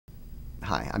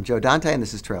Hi, I'm Joe Dante, and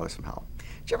this is Trailers from Hell.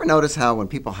 Did you ever notice how when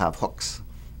people have hooks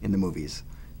in the movies,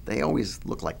 they always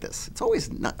look like this? It's always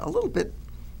a little bit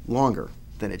longer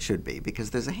than it should be because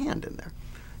there's a hand in there.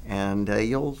 And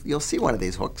you'll see one of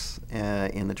these hooks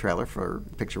in the trailer for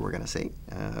a picture we're going to see,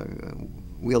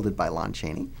 wielded by Lon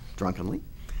Chaney, drunkenly.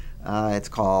 It's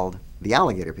called The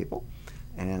Alligator People,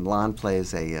 and Lon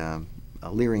plays a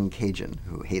leering Cajun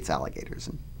who hates alligators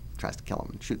and tries to kill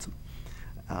them and shoots them.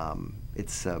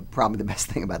 It's probably the best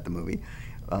thing about the movie,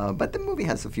 but the movie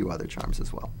has a few other charms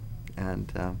as well.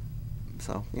 And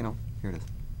so, here it is.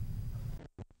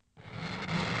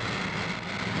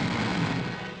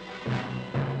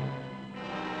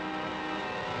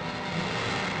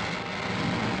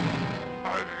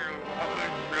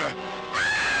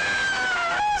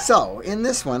 So, in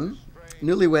this one,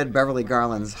 newlywed Beverly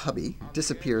Garland's hubby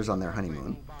disappears on their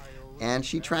honeymoon, and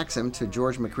she tracks him to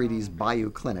George McCready's Bayou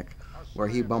Clinic, where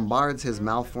he bombards his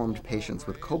malformed patients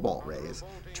with cobalt rays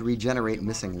to regenerate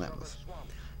missing limbs.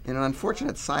 In an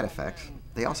unfortunate side effect,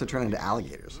 they also turn into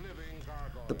alligators.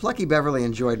 The plucky Beverly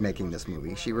enjoyed making this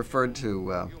movie. She referred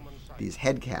to these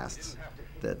head casts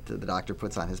that the doctor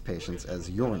puts on his patients as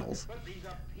urinals.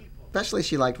 Especially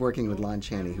she liked working with Lon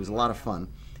Chaney, who's a lot of fun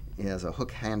as a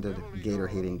hook-handed,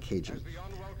 gator-hating Cajun.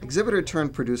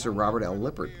 Exhibitor-turned-producer Robert L.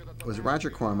 Lippert was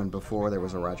Roger Corman before there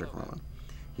was a Roger Corman.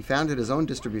 He founded his own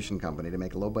distribution company to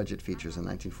make low-budget features in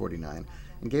 1949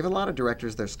 and gave a lot of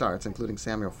directors their starts, including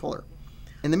Samuel Fuller.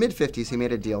 In the mid-50s, he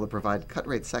made a deal to provide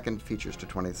cut-rate second features to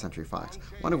 20th Century Fox,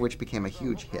 one of which became a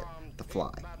huge hit, The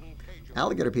Fly.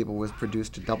 Alligator People was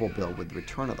produced to double bill with The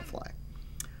Return of the Fly.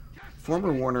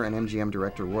 Former Warner and MGM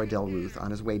director Roy Del Ruth,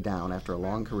 on his way down after a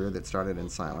long career that started in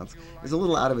silence, is a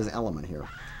little out of his element here,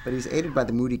 but he's aided by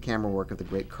the moody camera work of the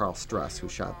great Carl Struss, who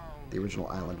shot the original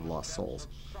Island of Lost Souls.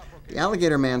 The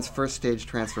Alligator Man's first stage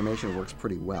transformation works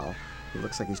pretty well. He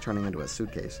looks like he's turning into a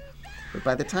suitcase. But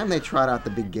by the time they trot out the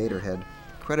big gator head,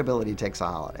 credibility takes a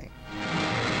holiday.